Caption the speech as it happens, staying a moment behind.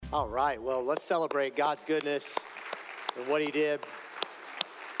All right, well, let's celebrate God's goodness and what he did.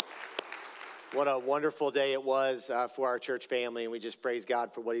 What a wonderful day it was for our church family, and we just praise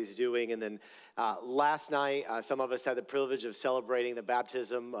God for what he's doing. And then last night, some of us had the privilege of celebrating the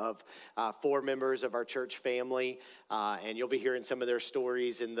baptism of 4 members of our church family, and you'll be hearing some of their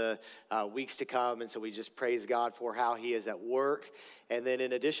stories in the weeks to come. And so we just praise God for how he is at work. And then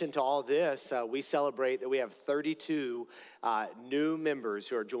in addition to all this, we celebrate that we have 32 new members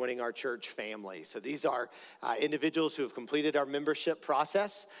who are joining our church family. So these are individuals who have completed our membership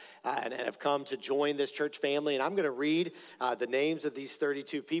process and have come to join this church family. And I'm going to read the names of these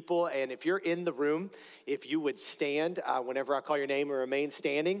 32 people. And if you're in the room, if you would stand whenever I call your name, or remain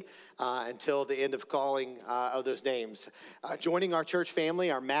standing until the end of calling of those names. Joining our church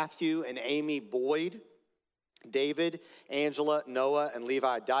family are Matthew and Amy Boyd, David, Angela, Noah, and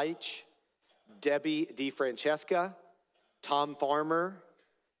Levi Deitch, Debbie DeFrancesca, Tom Farmer,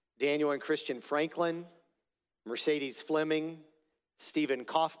 Daniel and Christian Franklin, Mercedes Fleming, Stephen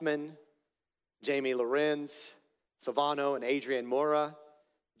Kaufman, Jamie Lorenz, Silvano and Adrian Mora,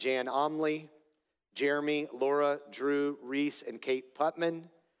 Jan Omley, Jeremy, Laura, Drew, Reese, and Kate Putman,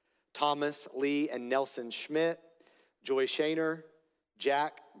 Thomas, Lee, and Nelson Schmidt, Joy Shaner,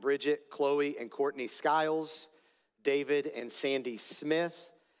 Jack, Bridget, Chloe, and Courtney Skiles, David and Sandy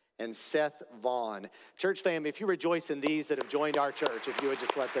Smith, and Seth Vaughn. Church family, if you rejoice in these that have joined our church, if you would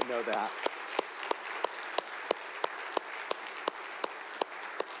just let them know that.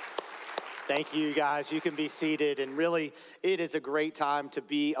 Thank you, guys. You can be seated. And really, it is a great time to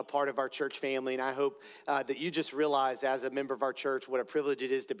be a part of our church family. And I hope that you just realize as a member of our church what a privilege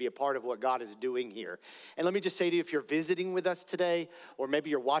it is to be a part of what God is doing here. And let me just say to you, if you're visiting with us today, or maybe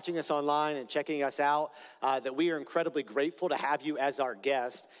you're watching us online and checking us out, that we are incredibly grateful to have you as our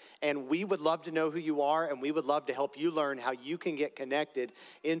guest. And we would love to know who you are, and we would love to help you learn how you can get connected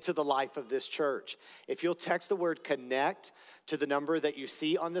into the life of this church. If you'll text the word connect to the number that you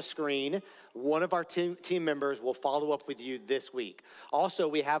see on the screen, one of our team members will follow up with you this week. Also,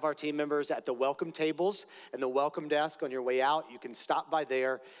 we have our team members at the welcome tables and the welcome desk on your way out. You can stop by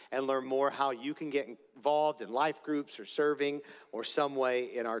there and learn more how you can get involved in life groups or serving or some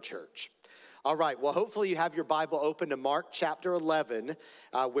way in our church. All right, well, hopefully you have your Bible open to Mark chapter 11,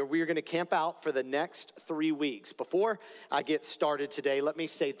 where we are going to camp out for the next 3 weeks. Before I get started today, let me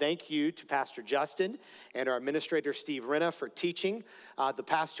say thank you to Pastor Justin and our administrator, Steve Renna, for teaching the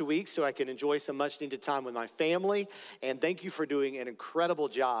past 2 weeks so I can enjoy some much-needed time with my family. And thank you for doing an incredible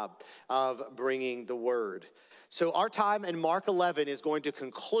job of bringing the word. So our time in Mark 11 is going to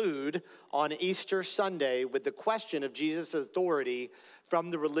conclude on Easter Sunday with the question of Jesus' authority from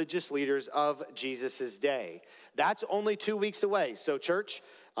the religious leaders of Jesus' day. That's only 2 weeks away. So church,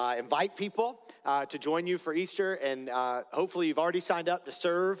 invite people to join you for Easter, and hopefully you've already signed up to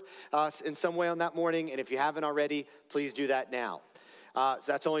serve us in some way on that morning. And if you haven't already, please do that now. So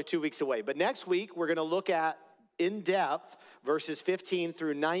that's only 2 weeks away. But next week, we're going to look at in depth verses 15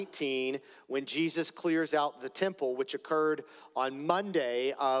 through 19 when Jesus clears out the temple, which occurred on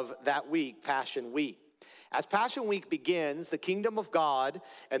Monday of that week, Passion Week. As Passion Week begins, the kingdom of God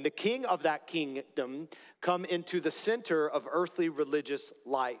and the king of that kingdom come into the center of earthly religious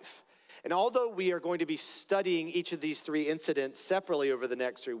life. And although we are going to be studying each of these 3 incidents separately over the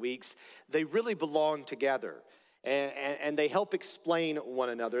next 3 weeks, they really belong together. And they help explain one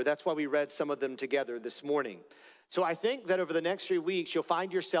another. That's why we read some of them together this morning. So I think that over the next 3 weeks, you'll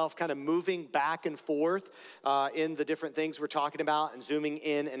find yourself kind of moving back and forth in the different things we're talking about and zooming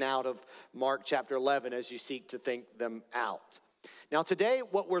in and out of Mark chapter 11 as you seek to think them out. Now today,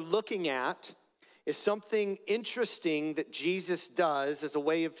 what we're looking at is something interesting that Jesus does as a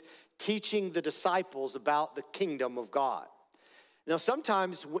way of teaching the disciples about the kingdom of God. Now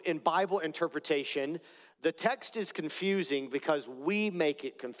sometimes in Bible interpretation, the text is confusing because we make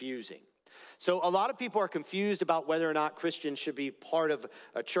it confusing. So a lot of people are confused about whether or not Christians should be part of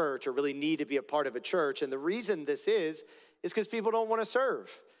a church or really need to be a part of a church. And the reason this is because people don't want to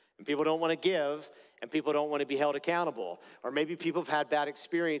serve, and people don't want to give, and people don't want to be held accountable. Or maybe people have had bad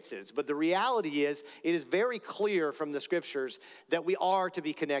experiences. But the reality is, it is very clear from the scriptures that we are to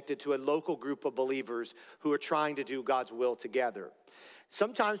be connected to a local group of believers who are trying to do God's will together.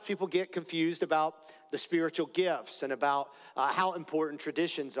 Sometimes people get confused about the spiritual gifts and about how important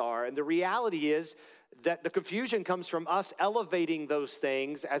traditions are. And the reality is that the confusion comes from us elevating those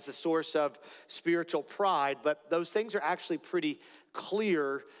things as a source of spiritual pride, but those things are actually pretty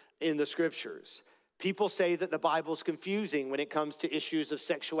clear in the scriptures. People say that the Bible's confusing when it comes to issues of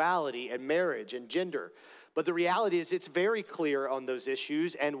sexuality and marriage and gender. But the reality is it's very clear on those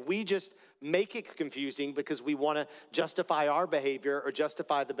issues, and we just make it confusing because we want to justify our behavior or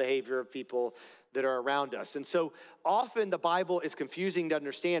justify the behavior of people that are around us. And so often the Bible is confusing to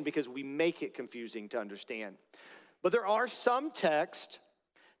understand because we make it confusing to understand. But there are some texts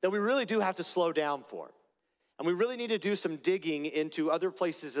that we really do have to slow down for. And we really need to do some digging into other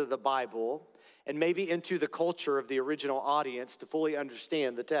places of the Bible and maybe into the culture of the original audience to fully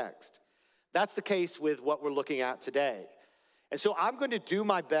understand the text. That's the case with what we're looking at today. And so I'm going to do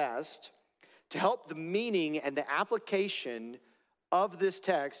my best to help the meaning and the application of this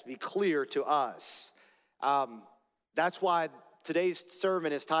text be clear to us. That's why today's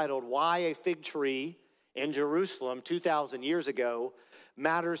sermon is titled, Why a Fig Tree in Jerusalem 2,000 years ago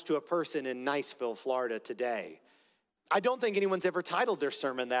matters to a person in Niceville, Florida today. I don't think anyone's ever titled their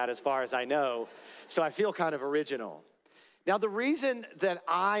sermon that as far as I know, so I feel kind of original. Now, the reason that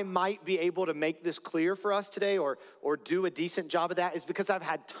I might be able to make this clear for us today or do a decent job of that is because I've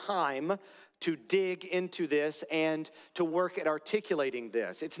had time to dig into this and to work at articulating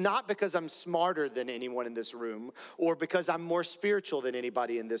this. It's not because I'm smarter than anyone in this room or because I'm more spiritual than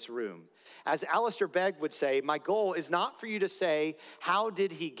anybody in this room. As Alistair Begg would say, my goal is not for you to say, how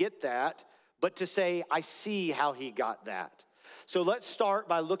did he get that? But to say, I see how he got that. So let's start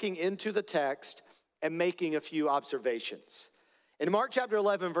by looking into the text and making a few observations. In Mark chapter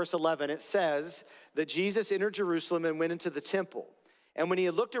 11, verse 11, it says that Jesus entered Jerusalem and went into the temple. And when he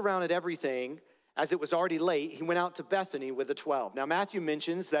had looked around at everything, as it was already late, he went out to Bethany with the 12. Now, Matthew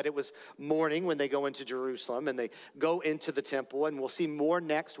mentions that it was morning when they go into Jerusalem and they go into the temple. And we'll see more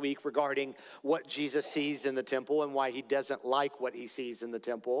next week regarding what Jesus sees in the temple and why he doesn't like what he sees in the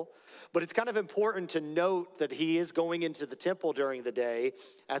temple. But it's kind of important to note that he is going into the temple during the day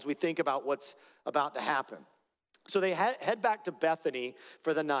as we think about what's about to happen. So they head back to Bethany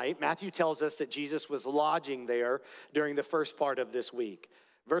for the night. Matthew tells us that Jesus was lodging there during the first part of this week.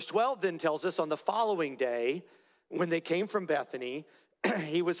 Verse 12 then tells us on the following day, when they came from Bethany,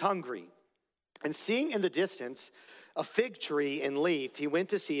 he was hungry. And seeing in the distance a fig tree in leaf, he went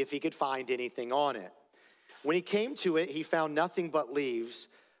to see if he could find anything on it. When he came to it, he found nothing but leaves,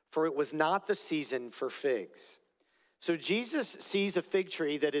 for it was not the season for figs. So Jesus sees a fig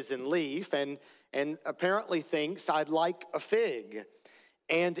tree that is in leaf and apparently thinks, I'd like a fig.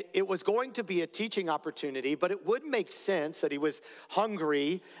 And it was going to be a teaching opportunity, but it would make sense that he was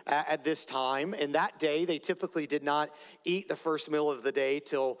hungry at this time. And that day, they typically did not eat the first meal of the day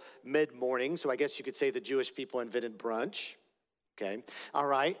till mid-morning. So I guess you could say the Jewish people invented brunch. Okay, all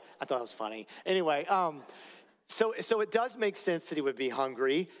right. I thought it was funny. Anyway, so it does make sense that he would be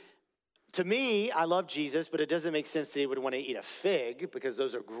hungry. To me, I love Jesus, but it doesn't make sense that he would want to eat a fig because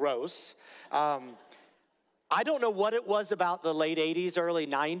those are gross. I don't know what it was about the late 80s, early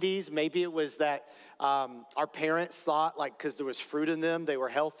 90s. Maybe it was that our parents thought, like, because there was fruit in them, they were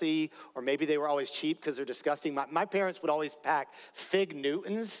healthy, or maybe they were always cheap because they're disgusting. My parents would always pack Fig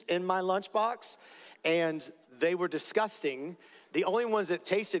Newtons in my lunchbox, and they were disgusting. The only ones that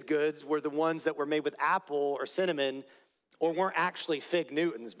tasted good were the ones that were made with apple or cinnamon or weren't actually Fig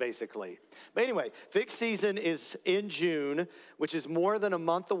Newtons, basically. But anyway, fig season is in June, which is more than a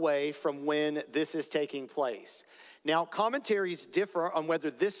month away from when this is taking place. Now, commentaries differ on whether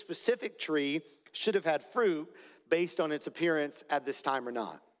this specific tree should have had fruit based on its appearance at this time or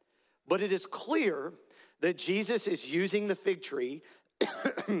not. But it is clear that Jesus is using the fig tree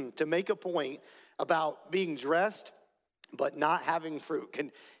to make a point about being dressed but not having fruit.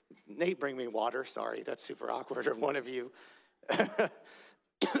 Can Nate bring me water? Sorry, that's super awkward of one of you.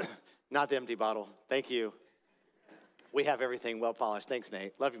 Not the empty bottle. Thank you. We have everything well polished. Thanks,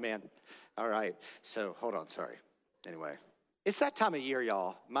 Nate. Love you, man. All right. So hold on. Sorry. Anyway, it's that time of year,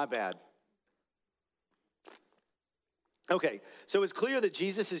 y'all. My bad. Okay. So it's clear that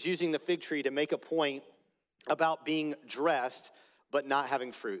Jesus is using the fig tree to make a point about being dressed but not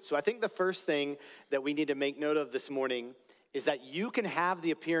having fruit. So I think the first thing that we need to make note of this morning is that you can have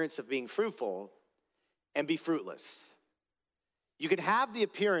the appearance of being fruitful and be fruitless. You can have the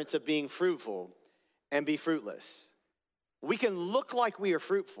appearance of being fruitful and be fruitless. We can look like we are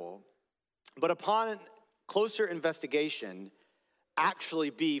fruitful, but upon closer investigation,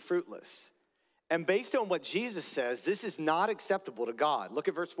 actually be fruitless. And based on what Jesus says, this is not acceptable to God. Look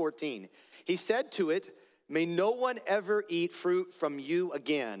at verse 14. He said to it, "May no one ever eat fruit from you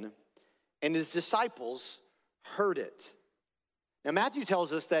again." And his disciples heard it. Now, Matthew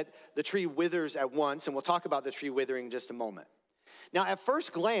tells us that the tree withers at once, and we'll talk about the tree withering in just a moment. Now, at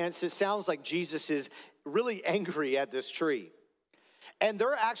first glance, it sounds like Jesus is really angry at this tree. And there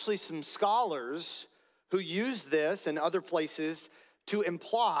are actually some scholars who use this and other places to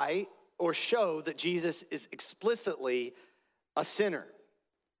imply or show that Jesus is explicitly a sinner.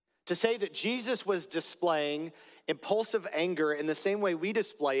 to say that Jesus was displaying impulsive anger in the same way we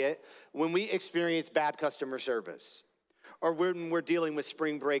display it when we experience bad customer service or when we're dealing with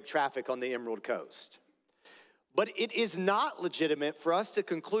spring break traffic on the Emerald Coast. But it is not legitimate for us to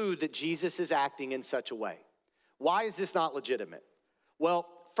conclude that Jesus is acting in such a way. Why is this not legitimate? Well,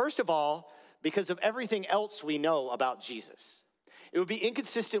 first of all, because of everything else we know about Jesus. It would be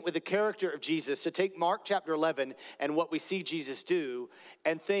inconsistent with the character of Jesus to take Mark chapter 11 and what we see Jesus do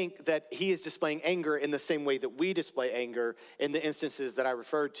and think that he is displaying anger in the same way that we display anger in the instances that I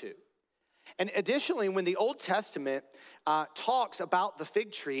referred to. And additionally, when the Old Testament talks about the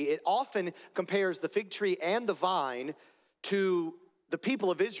fig tree, it often compares the fig tree and the vine to the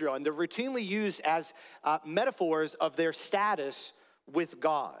people of Israel, and they're routinely used as metaphors of their status with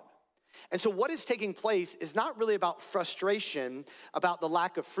God. And so what is taking place is not really about frustration about the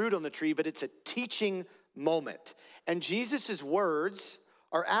lack of fruit on the tree, but it's a teaching moment. And Jesus' words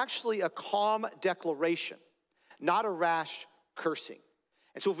are actually a calm declaration, not a rash cursing.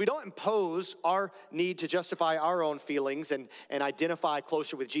 And so if we don't impose our need to justify our own feelings and identify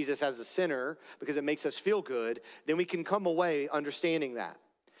closer with Jesus as a sinner because it makes us feel good, then we can come away understanding that.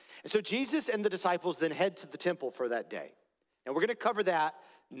 And so Jesus and the disciples then head to the temple for that day. And we're going to cover that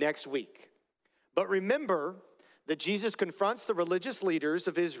next week. But remember that Jesus confronts the religious leaders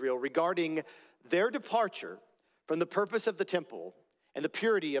of Israel regarding their departure from the purpose of the temple and the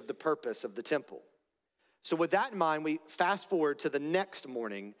purity of the purpose of the temple. So with that in mind, we fast forward to the next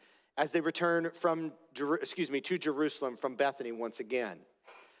morning as they return to Jerusalem from Bethany once again.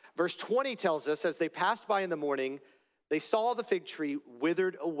 Verse 20 tells us, as they passed by in the morning, they saw the fig tree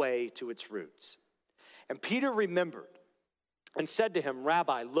withered away to its roots. And Peter remembered and said to him,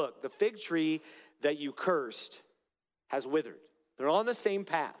 Rabbi, look, the fig tree that you cursed has withered. They're on the same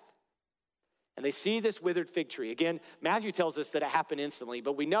path. And they see this withered fig tree. Again, Matthew tells us that it happened instantly,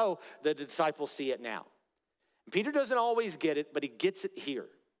 but we know that the disciples see it now. And Peter doesn't always get it, but he gets it here.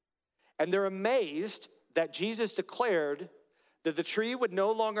 And they're amazed that Jesus declared that the tree would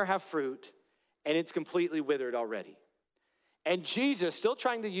no longer have fruit, and it's completely withered already. And Jesus, still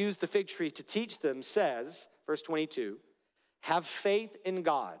trying to use the fig tree to teach them, says, verse 22, have faith in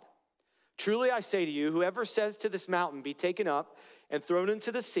God. Truly I say to you, whoever says to this mountain, be taken up and thrown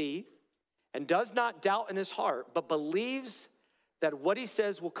into the sea, and does not doubt in his heart, but believes that what he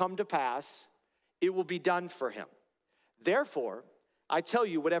says will come to pass, it will be done for him. Therefore, I tell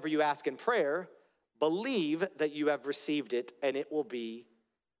you, whatever you ask in prayer, believe that you have received it, and it will be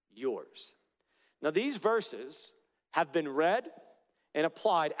yours. Now, these verses have been read and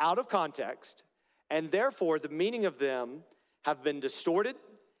applied out of context, and therefore the meaning of them have been distorted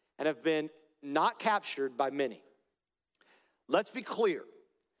and have been not captured by many. Let's be clear.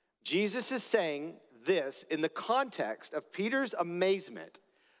 Jesus is saying this in the context of Peter's amazement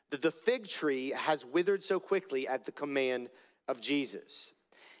that the fig tree has withered so quickly at the command of Jesus.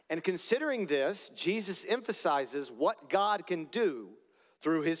 And considering this, Jesus emphasizes what God can do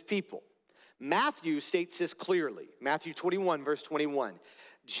through his people. Matthew states this clearly. Matthew 21, verse 21.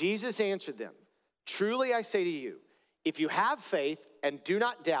 Jesus answered them, truly I say to you, if you have faith and do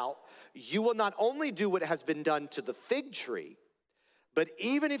not doubt, you will not only do what has been done to the fig tree, but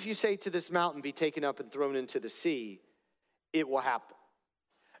even if you say to this mountain, be taken up and thrown into the sea, it will happen.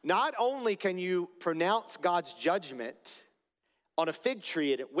 Not only can you pronounce God's judgment on a fig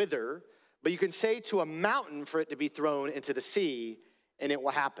tree and it wither, but you can say to a mountain for it to be thrown into the sea and it will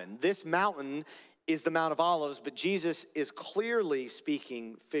happen. This mountain is the Mount of Olives, but Jesus is clearly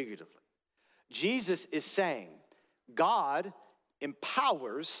speaking figuratively. Jesus is saying God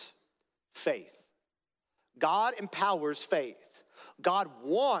empowers faith. God empowers faith. God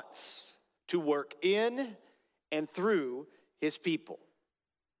wants to work in and through his people.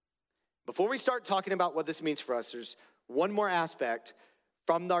 Before we start talking about what this means for us, there's one more aspect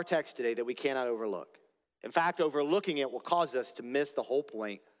from our text today that we cannot overlook. In fact, overlooking it will cause us to miss the whole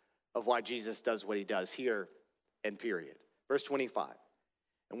point of why Jesus does what he does here and period. Verse 25,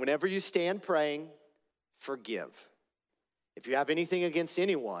 and whenever you stand praying, forgive if you have anything against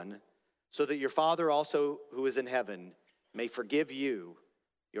anyone, so that your Father also who is in heaven may forgive you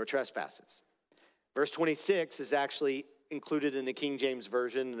your trespasses. Verse 26 is actually included in the King James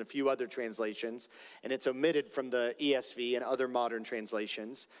Version and a few other translations, and it's omitted from the ESV and other modern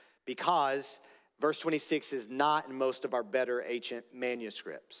translations because verse 26 is not in most of our better ancient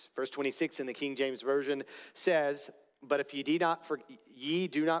manuscripts. Verse 26 in the King James Version says, but if ye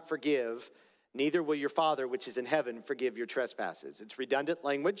do not forgive, neither will your Father which is in heaven forgive your trespasses. It's redundant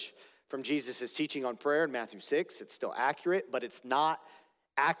language from Jesus' teaching on prayer in Matthew 6. It's still accurate, but it's not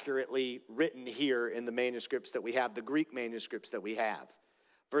accurately written here in the manuscripts that we have, the Greek manuscripts that we have.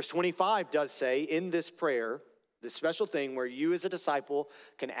 Verse 25 does say in this prayer, this special thing where you as a disciple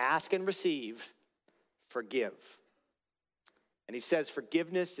can ask and receive, forgive. And he says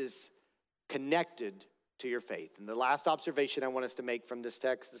forgiveness is connected to your faith. And the last observation I want us to make from this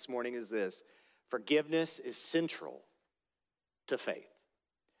text this morning is this: forgiveness is central to faith.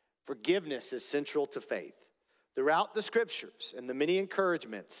 Forgiveness is central to faith. Throughout the scriptures and the many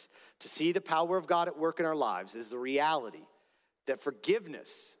encouragements to see the power of God at work in our lives is the reality that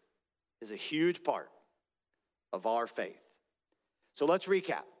forgiveness is a huge part of our faith. So let's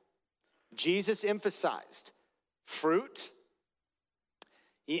recap. Jesus emphasized fruit,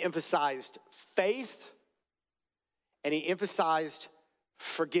 he emphasized faith, and he emphasized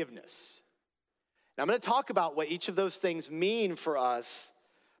forgiveness. Now I'm going to talk about what each of those things mean for us,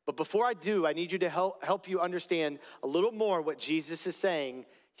 but before I do, I need you to help you understand a little more what Jesus is saying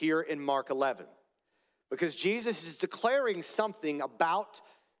here in Mark 11. Because Jesus is declaring something about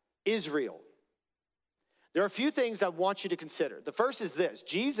Israel. There are a few things I want you to consider. The first is this: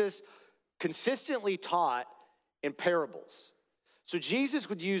 Jesus consistently taught in parables. So Jesus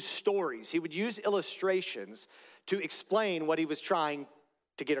would use stories, he would use illustrations to explain what he was trying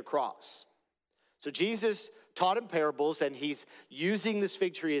to get across. So Jesus taught in parables, and he's using this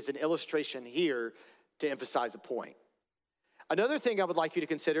fig tree as an illustration here to emphasize a point. Another thing I would like you to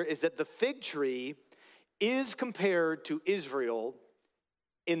consider is that the fig tree is compared to Israel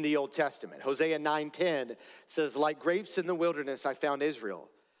in the Old Testament. Hosea 9:10 says, like grapes in the wilderness, I found Israel.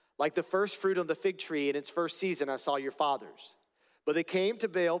 Like the first fruit on the fig tree in its first season, I saw your fathers. But they came to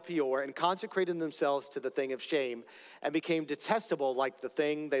Baal Peor and consecrated themselves to the thing of shame and became detestable like the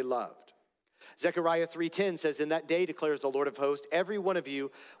thing they loved. Zechariah 3:10 says, in that day declares the Lord of hosts, every one of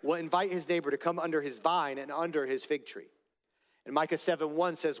you will invite his neighbor to come under his vine and under his fig tree. And Micah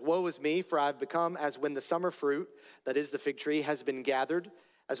 7:1 says, woe is me, for I have become as when the summer fruit, that is the fig tree, has been gathered,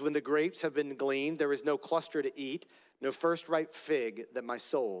 as when the grapes have been gleaned, there is no cluster to eat, no first ripe fig that my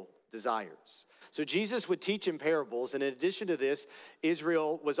soul desires. So Jesus would teach in parables, and in addition to this,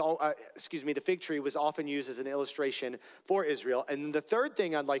 the fig tree was often used as an illustration for Israel. And the third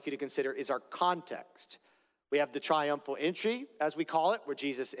thing I'd like you to consider is our context. We have the triumphal entry, as we call it, where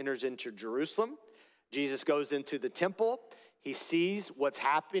Jesus enters into Jerusalem. Jesus goes into the temple. He sees what's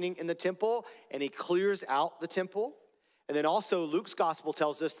happening in the temple, and he clears out the temple. And then also Luke's gospel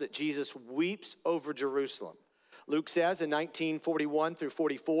tells us that Jesus weeps over Jerusalem. Luke says in 19:41 through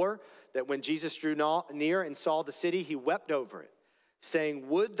 44 that when Jesus drew near and saw the city, he wept over it, saying,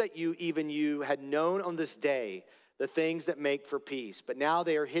 would that you had known on this day the things that make for peace, but now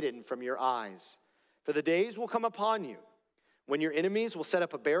they are hidden from your eyes. For the days will come upon you when your enemies will set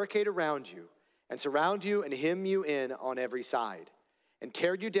up a barricade around you and surround you and hem you in on every side and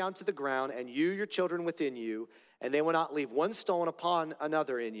tear you down to the ground, and you, your children within you, and they will not leave one stone upon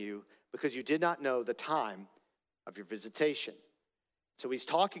another in you, because you did not know the time of your visitation. So he's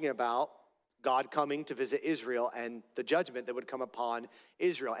talking about God coming to visit Israel and the judgment that would come upon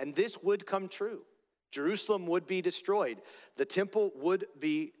Israel. And this would come true. Jerusalem would be destroyed. The temple would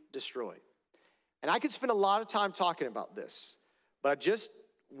be destroyed. And I could spend a lot of time talking about this, but I just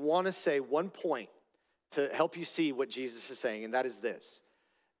want to say one point to help you see what Jesus is saying, and that is this.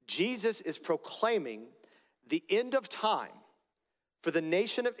 Jesus is proclaiming the end of time for the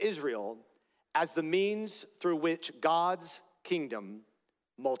nation of Israel as the means through which God's kingdom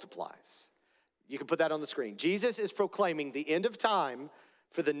multiplies. You can put that on the screen. Jesus is proclaiming the end of time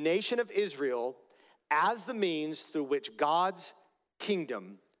for the nation of Israel as the means through which God's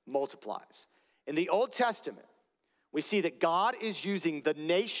kingdom multiplies. In the Old Testament, we see that God is using the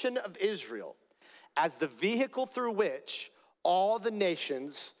nation of Israel as the vehicle through which all the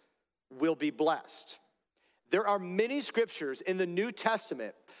nations will be blessed. There are many scriptures in the New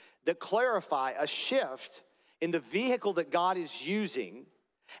Testament that clarify a shift in the vehicle that God is using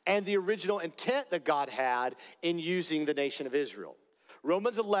and the original intent that God had in using the nation of Israel.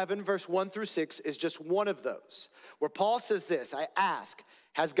 Romans 11, verse 1 through 6 is just one of those, where Paul says this, I ask,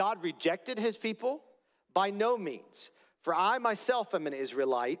 has God rejected his people? By no means, for I myself am an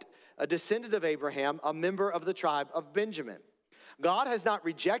Israelite, a descendant of Abraham, a member of the tribe of Benjamin. God has not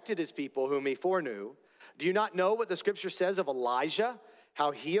rejected his people whom he foreknew. Do you not know what the scripture says of Elijah,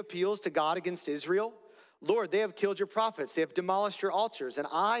 how he appeals to God against Israel? Lord, they have killed your prophets, they have demolished your altars, and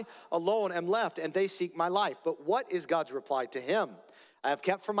I alone am left, and they seek my life. But what is God's reply to him? I have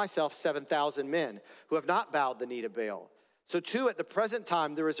kept for myself 7,000 men who have not bowed the knee to Baal. So too, at the present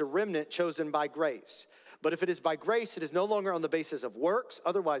time, there is a remnant chosen by grace. But if it is by grace, it is no longer on the basis of works.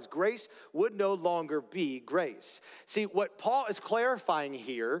 Otherwise, grace would no longer be grace. See, what Paul is clarifying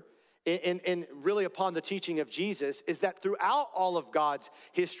here and really upon the teaching of Jesus is that throughout all of God's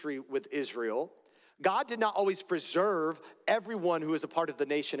history with Israel, God did not always preserve everyone who is a part of the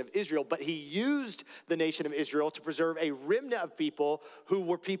nation of Israel, but he used the nation of Israel to preserve a remnant of people who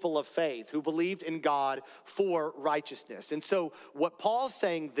were people of faith, who believed in God for righteousness. And so what Paul's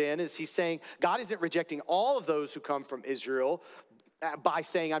saying then is he's saying God isn't rejecting all of those who come from Israel by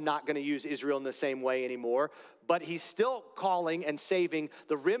saying I'm not going to use Israel in the same way anymore, but he's still calling and saving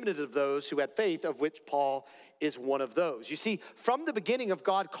the remnant of those who had faith, of which Paul is one of those. You see, from the beginning of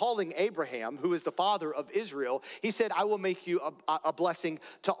God calling Abraham, who is the father of Israel, he said, I will make you a blessing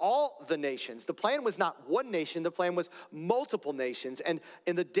to all the nations. The plan was not one nation, the plan was multiple nations. And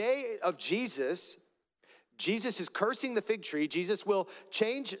in the day of Jesus is cursing the fig tree. Jesus will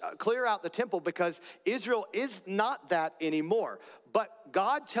clear out the temple because Israel is not that anymore. But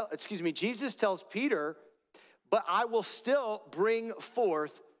Jesus tells Peter, but I will still bring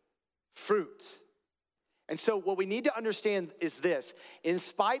forth fruit. And so what we need to understand is this: in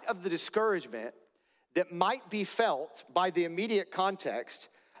spite of the discouragement that might be felt by the immediate context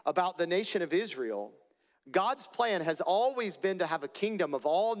about the nation of Israel, God's plan has always been to have a kingdom of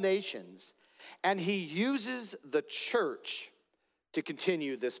all nations, and he uses the church to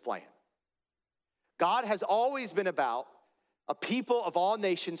continue this plan. God has always been about a people of all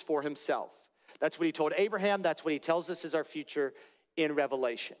nations for himself. That's what he told Abraham. That's what he tells us is our future in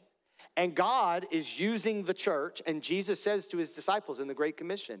Revelation. And God is using the church, and Jesus says to his disciples in the Great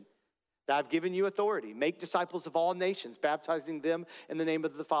Commission, that I've given you authority. Make disciples of all nations, baptizing them in the name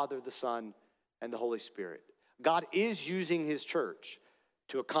of the Father, the Son, and the Holy Spirit. God is using his church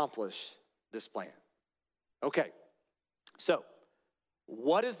to accomplish this plan. Okay, so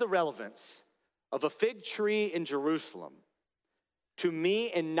what is the relevance of a fig tree in Jerusalem to me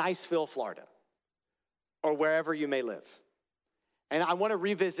in Niceville, Florida, or wherever you may live? And I want to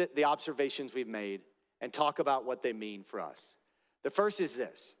revisit the observations we've made and talk about what they mean for us. The first is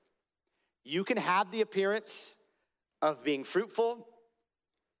this: you can have the appearance of being fruitful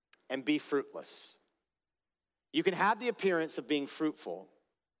and be fruitless. You can have the appearance of being fruitful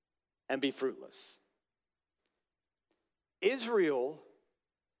and be fruitless. Israel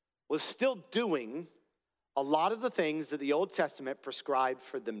was still doing a lot of the things that the Old Testament prescribed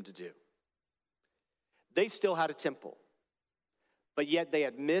for them to do. They still had a temple, but yet they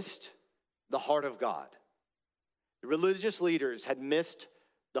had missed the heart of God. The religious leaders had missed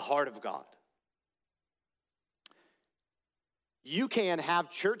the heart of God. You can have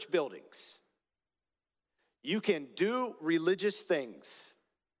church buildings. You can do religious things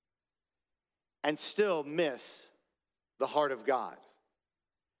and still miss the heart of God.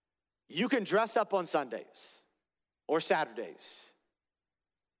 You can dress up on Sundays or Saturdays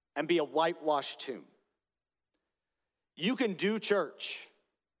and be a whitewashed tomb. You can do church,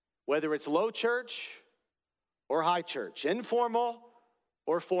 whether it's low church or high church, informal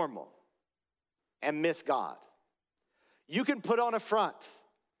or formal, and miss God. You can put on a front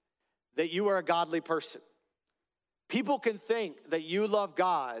that you are a godly person. People can think that you love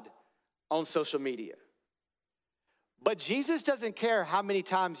God on social media. But Jesus doesn't care how many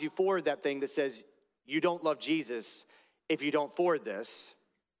times you forward that thing that says you don't love Jesus if you don't forward this,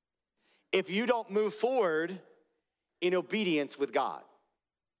 if you don't move forward in obedience with God.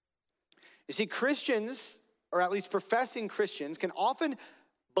 You see, Christians, or at least professing Christians, can often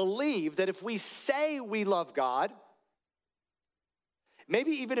believe that if we say we love God,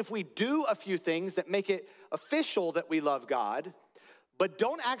 maybe even if we do a few things that make it official that we love God, but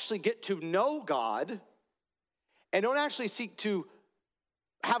don't actually get to know God and don't actually seek to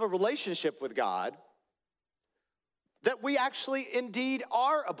have a relationship with God, that we actually indeed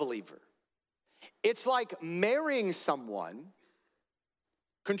are a believer. It's like marrying someone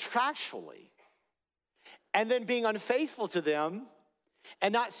contractually and then being unfaithful to them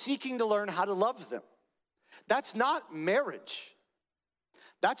and not seeking to learn how to love them. That's not marriage.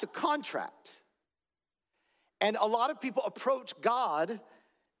 That's a contract. And a lot of people approach God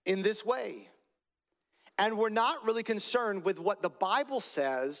in this way. And we're not really concerned with what the Bible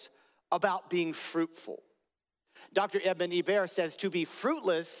says about being fruitful. Dr. Edmund Ebert says to be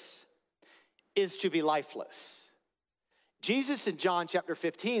fruitless is to be lifeless. Jesus in John chapter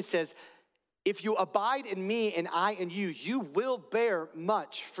 15 says, if you abide in me and I in you, you will bear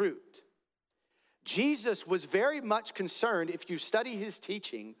much fruit. Jesus was very much concerned, if you study his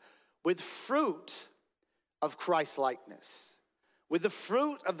teaching, with fruit of Christ-likeness, with the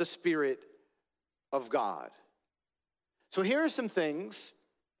fruit of the Spirit of God. So here are some things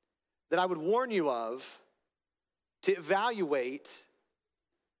that I would warn you of to evaluate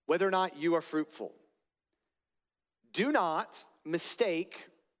whether or not you are fruitful. Do not mistake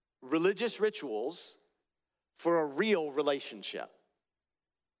religious rituals for a real relationship.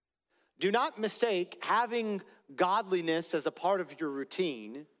 Do not mistake having godliness as a part of your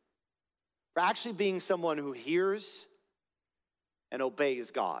routine for actually being someone who hears and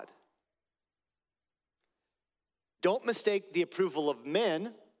obeys God. Don't mistake the approval of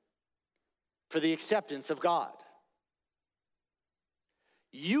men for the acceptance of God.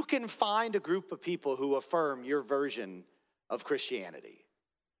 You can find a group of people who affirm your version of Christianity.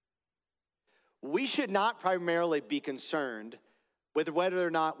 We should not primarily be concerned with whether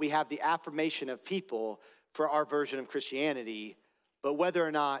or not we have the affirmation of people for our version of Christianity, but whether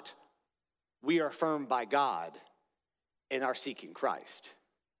or not we are affirmed by God in our seeking Christ.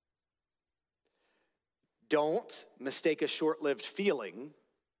 Don't mistake a short-lived feeling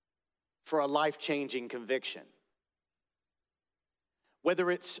for a life-changing conviction.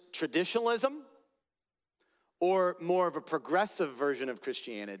 Whether it's traditionalism or more of a progressive version of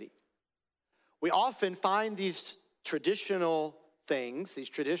Christianity, we often find these traditional things, these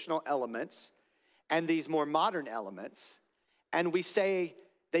traditional elements, and these more modern elements, and we say,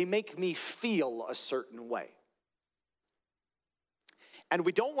 they make me feel a certain way. And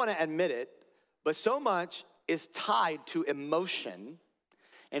we don't want to admit it, but so much is tied to emotion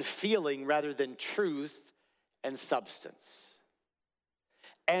and feeling rather than truth and substance.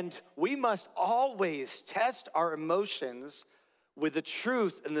 And we must always test our emotions with the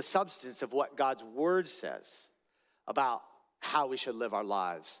truth and the substance of what God's word says about how we should live our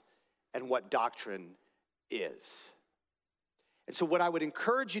lives and what doctrine is. And so what I would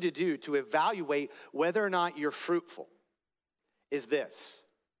encourage you to do to evaluate whether or not you're fruitful is this: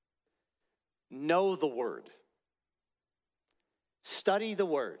 know the word. Study the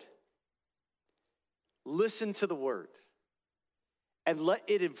word. Listen to the word. And let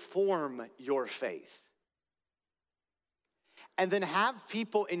it inform your faith. And then have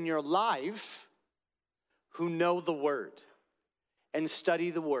people in your life who know the word and study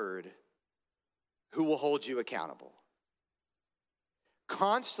the word, who will hold you accountable.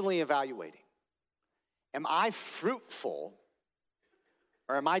 Constantly evaluating. Am I fruitful,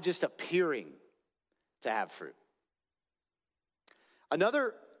 or am I just appearing to have fruit?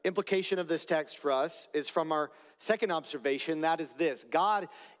 Another implication of this text for us is from our second observation. That is this: God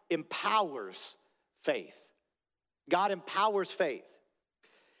empowers faith. God empowers faith.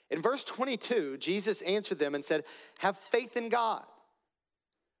 In verse 22, Jesus answered them and said, have faith in God.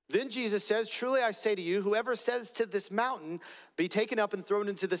 Then Jesus says, truly I say to you, whoever says to this mountain, be taken up and thrown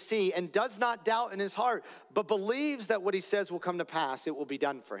into the sea, and does not doubt in his heart, but believes that what he says will come to pass, it will be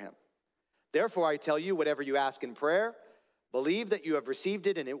done for him. Therefore I tell you, whatever you ask in prayer, believe that you have received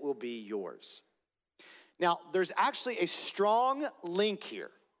it and it will be yours. Now, there's actually a strong link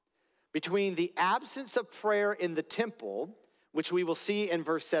here between the absence of prayer in the temple, which we will see in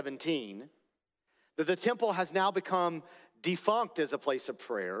verse 17, that the temple has now become defunct as a place of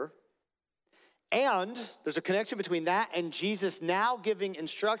prayer. And there's a connection between that and Jesus now giving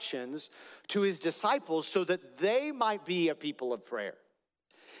instructions to his disciples so that they might be a people of prayer.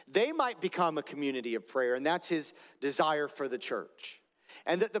 They might become a community of prayer, and that's his desire for the church.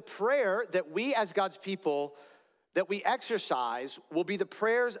 And that the prayer that we as God's people, that we exercise, will be the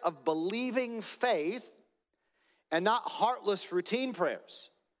prayers of believing faith and not heartless routine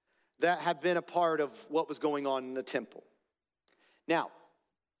prayers that have been a part of what was going on in the temple. Now,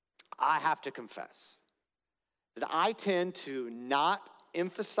 I have to confess that I tend to not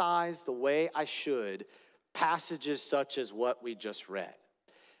emphasize the way I should passages such as what we just read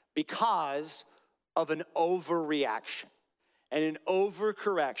because of an overreaction and an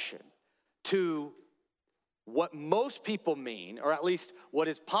overcorrection to what most people mean, or at least what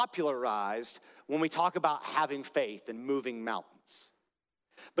is popularized when we talk about having faith and moving mountains.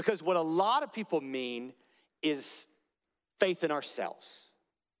 Because what a lot of people mean is faith in ourselves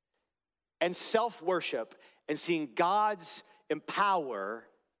and self-worship and seeing God's empower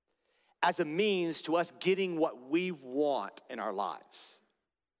as a means to us getting what we want in our lives.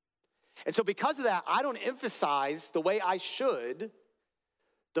 And so because of that, I don't emphasize the way I should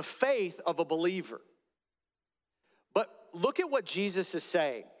the faith of a believer. But look at what Jesus is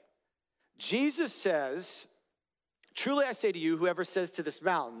saying. Jesus says, truly I say to you, whoever says to this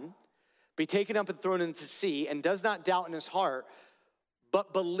mountain, be taken up and thrown into the sea, and does not doubt in his heart,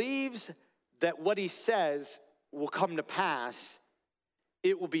 but believes that what he says will come to pass,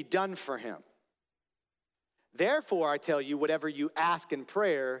 it will be done for him. Therefore, I tell you, whatever you ask in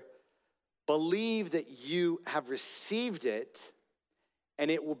prayer, believe that you have received it, and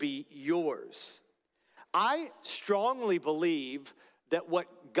it will be yours. I strongly believe that what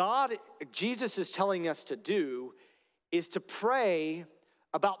Jesus is telling us to do is to pray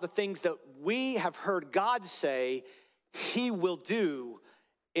about the things that we have heard God say he will do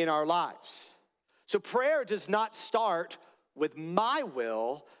in our lives. So prayer does not start with my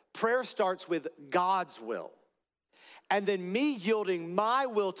will. Prayer starts with God's will. And then me yielding my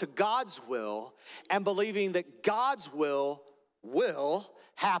will to God's will and believing that God's will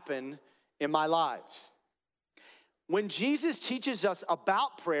happen in my life. When Jesus teaches us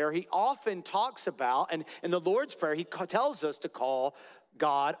about prayer, he often talks about, and in the Lord's Prayer, he tells us to call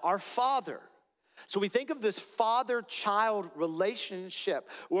God our Father. So we think of this father-child relationship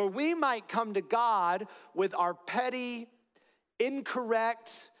where we might come to God with our petty,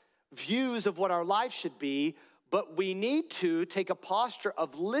 incorrect views of what our life should be, but we need to take a posture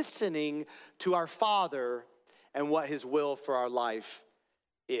of listening to our Father and what his will for our life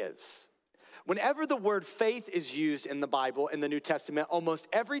is. Whenever the word faith is used in the Bible, in the New Testament, almost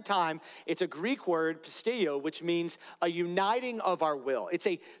every time it's a Greek word, pisteo, which means a uniting of our will. It's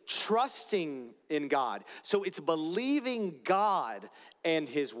a trusting in God. So it's believing God and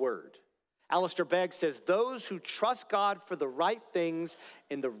his word. Alistair Begg says, those who trust God for the right things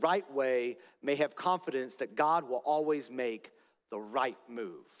in the right way may have confidence that God will always make the right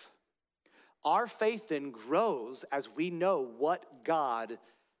move. Our faith then grows as we know what God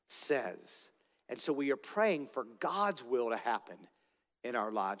says. And so we are praying for God's will to happen in our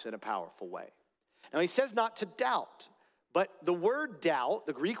lives in a powerful way. Now he says not to doubt, but the word doubt,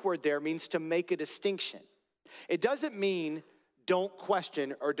 the Greek word there, means to make a distinction. It doesn't mean don't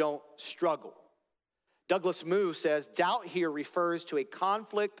question or don't struggle. Douglas Moo says doubt here refers to a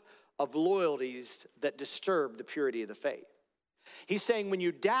conflict of loyalties that disturb the purity of the faith. He's saying when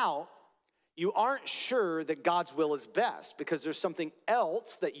you doubt, you aren't sure that God's will is best because there's something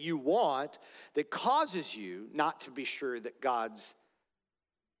else that you want that causes you not to be sure that God's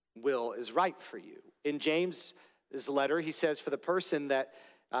will is right for you. In James' letter, he says, for the person that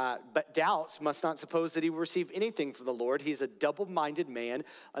but doubts must not suppose that he will receive anything from the Lord. He's a double-minded man,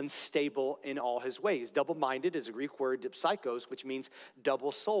 unstable in all his ways. Double-minded is a Greek word, dipsychos, which means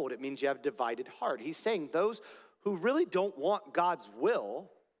double-souled. It means you have a divided heart. He's saying those who really don't want God's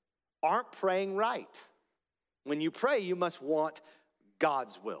will aren't praying right. When you pray, you must want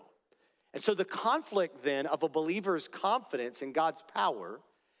God's will. And so the conflict then of a believer's confidence in God's power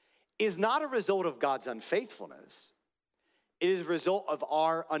is not a result of God's unfaithfulness. It is a result of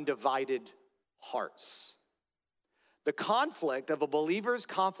our undivided hearts. The conflict of a believer's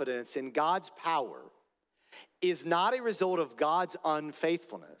confidence in God's power is not a result of God's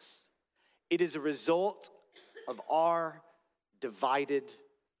unfaithfulness. It is a result of our divided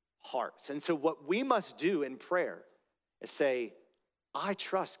hearts. And so what we must do in prayer is say, I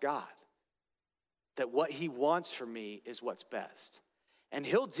trust God that what he wants for me is what's best. And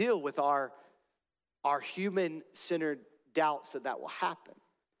he'll deal with our human-centered doubts that will happen.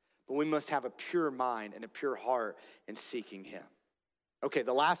 But we must have a pure mind and a pure heart in seeking him. Okay,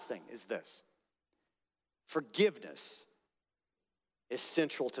 the last thing is this. Forgiveness is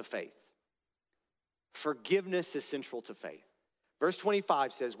central to faith. Forgiveness is central to faith. Verse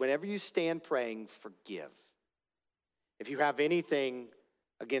 25 says, whenever you stand praying, forgive. If you have anything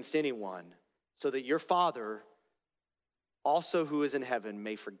against anyone, so that your Father, also who is in heaven,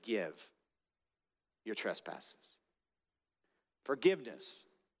 may forgive your trespasses. Forgiveness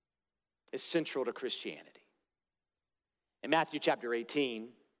is central to Christianity. In Matthew chapter 18,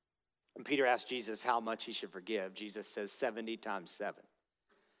 when Peter asked Jesus how much he should forgive, Jesus says 70 times 7.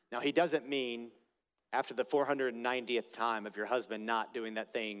 Now, he doesn't mean after the 490th time of your husband not doing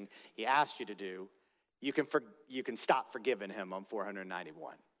that thing he asked you to do, you can stop forgiving him on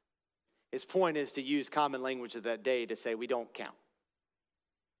 491. His point is to use common language of that day to say we don't count.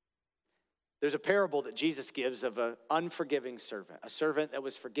 There's a parable that Jesus gives of an unforgiving servant, a servant that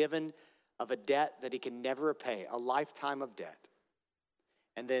was forgiven of a debt that he can never repay, a lifetime of debt.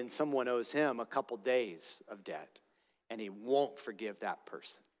 And then someone owes him a couple days of debt, and he won't forgive that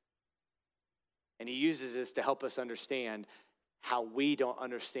person. And he uses this to help us understand how we don't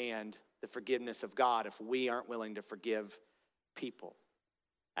understand the forgiveness of God if we aren't willing to forgive people.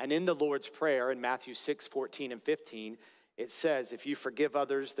 And in the Lord's Prayer in Matthew 6, 14 and 15, it says, if you forgive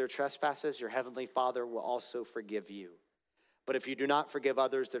others their trespasses, your heavenly Father will also forgive you. But if you do not forgive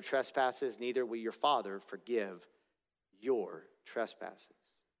others their trespasses, neither will your Father forgive your trespasses.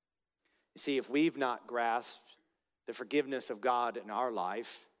 You see, if we've not grasped the forgiveness of God in our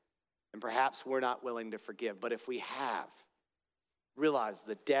life, and perhaps we're not willing to forgive, but if we have realized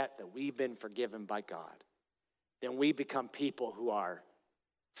the debt that we've been forgiven by God, then we become people who are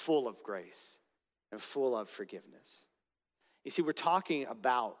full of grace and full of forgiveness. You see, we're talking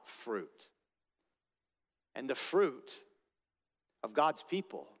about fruit. And the fruit of God's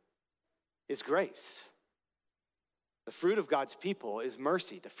people is grace. The fruit of God's people is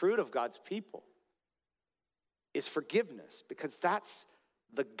mercy. The fruit of God's people is forgiveness, because that's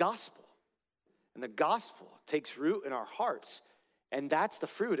the gospel. And the gospel takes root in our hearts, and that's the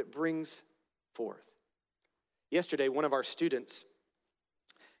fruit it brings forth. Yesterday, one of our students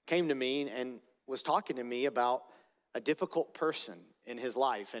came to me and was talking to me about a difficult person in his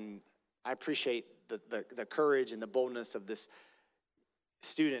life, and I appreciate the courage and the boldness of this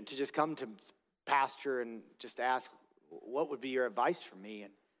student to just come to pastor and just ask, what would be your advice for me?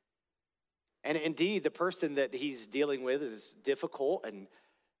 And indeed, the person that he's dealing with is difficult, and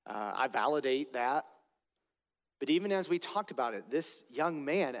I validate that. But even as we talked about it, this young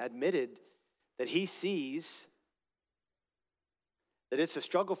man admitted that he sees that it's a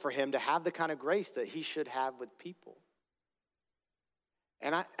struggle for him to have the kind of grace that he should have with people.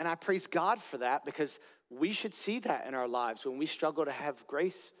 And I praise God for that, because we should see that in our lives when we struggle to have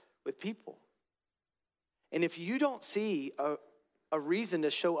grace with people. And if you don't see a reason to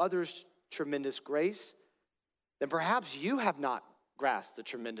show others tremendous grace, then perhaps you have not grasped the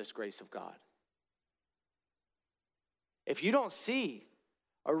tremendous grace of God. If you don't see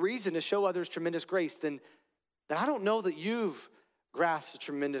a reason to show others tremendous grace, then I don't know that you've grasped the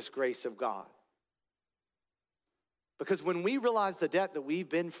tremendous grace of God. Because when we realize the debt that we've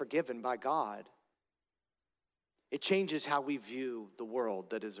been forgiven by God, it changes how we view the world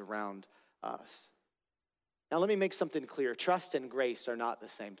that is around us. Now, let me make something clear. Trust and grace are not the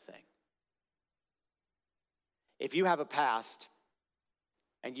same thing. If you have a past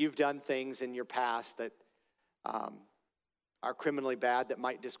and you've done things in your past that are criminally bad, that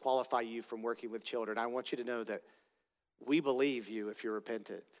might disqualify you from working with children, I want you to know that we believe you if you're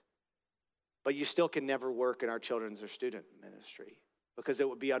repentant. But you still can never work in our children's or student ministry, because it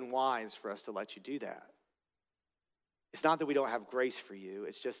would be unwise for us to let you do that. It's not that we don't have grace for you.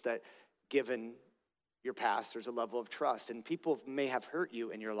 It's just that given your past, there's a level of trust. And people may have hurt you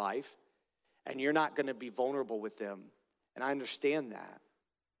in your life, and you're not going to be vulnerable with them. And I understand that.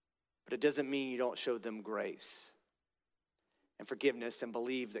 But it doesn't mean you don't show them grace and forgiveness and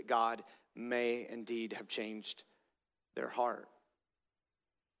believe that God may indeed have changed their heart.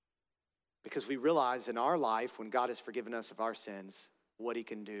 Because we realize in our life, when God has forgiven us of our sins, what he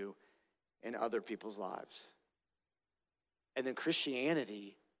can do in other people's lives. And then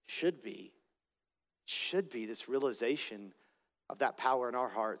Christianity should be this realization of that power in our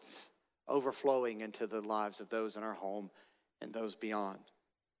hearts overflowing into the lives of those in our home and those beyond.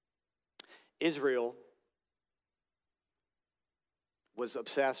 Israel was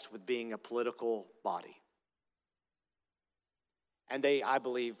obsessed with being a political body. And they, I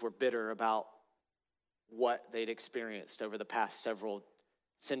believe, were bitter about what they'd experienced over the past several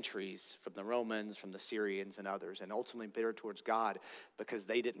centuries from the Romans, from the Syrians and others, and ultimately bitter towards God because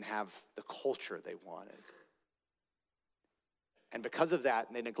they didn't have the culture they wanted. And because of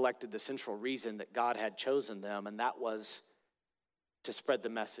that, they neglected the central reason that God had chosen them, and that was to spread the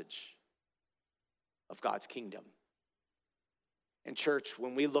message of God's kingdom. In church,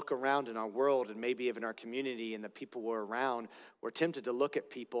 when we look around in our world and maybe even our community and the people we're around, we're tempted to look at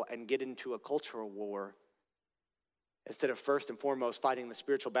people and get into a cultural war instead of first and foremost fighting the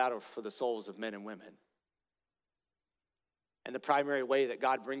spiritual battle for the souls of men and women. And the primary way that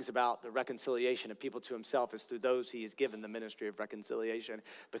God brings about the reconciliation of people to himself is through those he has given the ministry of reconciliation,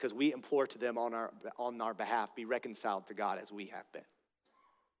 because we implore to them on our behalf, be reconciled to God as we have been.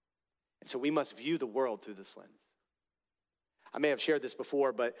 And so we must view the world through this lens. I may have shared this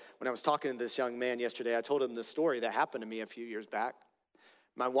before, but when I was talking to this young man yesterday, I told him this story that happened to me a few years back.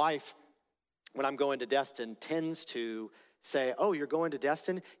 My wife, when I'm going to Destin, tends to say, "Oh, you're going to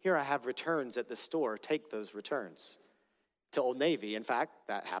Destin? Here, I have returns at the store. Take those returns." To Old Navy. In fact,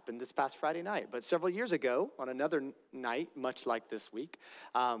 that happened this past Friday night. But several years ago, on another night, much like this week,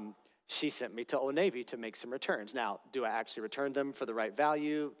 she sent me to Old Navy to make some returns. Now, do I actually return them for the right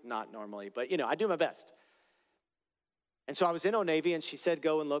value? Not normally, but I do my best. And so I was in Old Navy, and she said,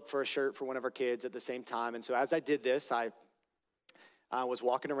 go and look for a shirt for one of our kids at the same time. And so as I did this, I was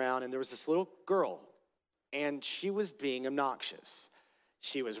walking around, and there was this little girl, and she was being obnoxious.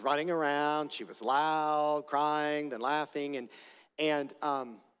 She was running around, she was loud, crying, then laughing, and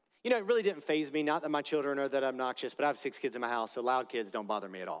it really didn't faze me. Not that my children are that obnoxious, but I have 6 kids in my house, so loud kids don't bother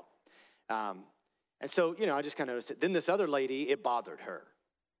me at all. And so, I just kind of noticed it. Then this other lady, it bothered her.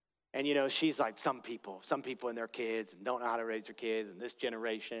 And, she's like some people and their kids and don't know how to raise their kids, and this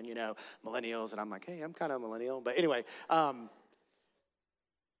generation, millennials. And I'm like, hey, I'm kind of a millennial. But anyway, and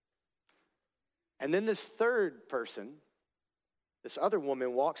then this third person, this other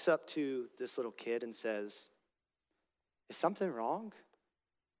woman, walks up to this little kid and says, is something wrong?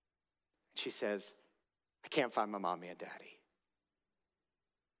 She says, I can't find my mommy and daddy.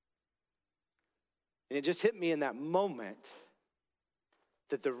 And it just hit me in that moment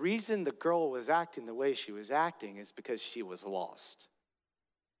that the reason the girl was acting the way she was acting is because she was lost.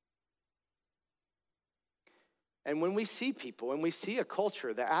 And when we see people, when we see a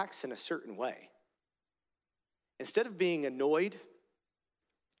culture that acts in a certain way, instead of being annoyed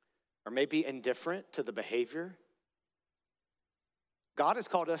or maybe indifferent to the behavior, God has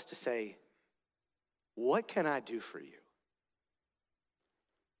called us to say, what can I do for you?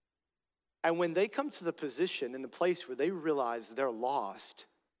 And when they come to the position in the place where they realize they're lost,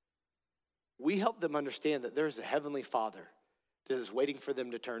 we help them understand that there's a heavenly Father that is waiting for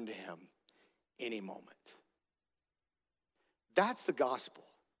them to turn to him any moment. That's the gospel.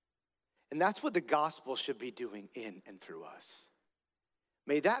 And that's what the gospel should be doing in and through us.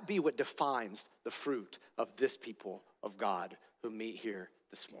 May that be what defines the fruit of this people of God who meet here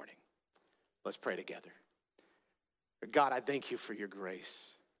this morning. Let's pray together. God, I thank you for your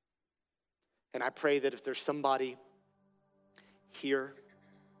grace. And I pray that if there's somebody here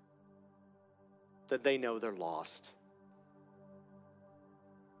that they know they're lost.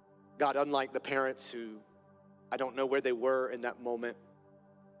 God, unlike the parents who I don't know where they were in that moment,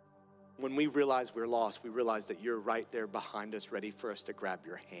 when we realize we're lost, we realize that you're right there behind us, ready for us to grab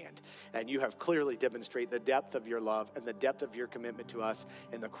your hand. And you have clearly demonstrated the depth of your love and the depth of your commitment to us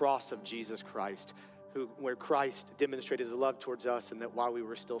in the cross of Jesus Christ, where Christ demonstrated his love towards us, and that while we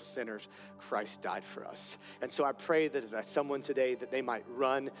were still sinners, Christ died for us. And so I pray that someone today, that they might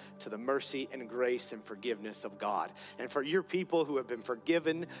run to the mercy and grace and forgiveness of God. And for your people who have been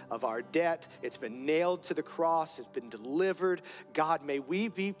forgiven of our debt, it's been nailed to the cross, it's been delivered. God, may we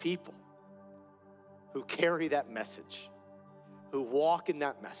be people who carry that message, who walk in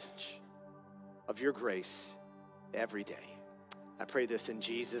that message of your grace every day. I pray this in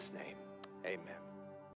Jesus' name, amen.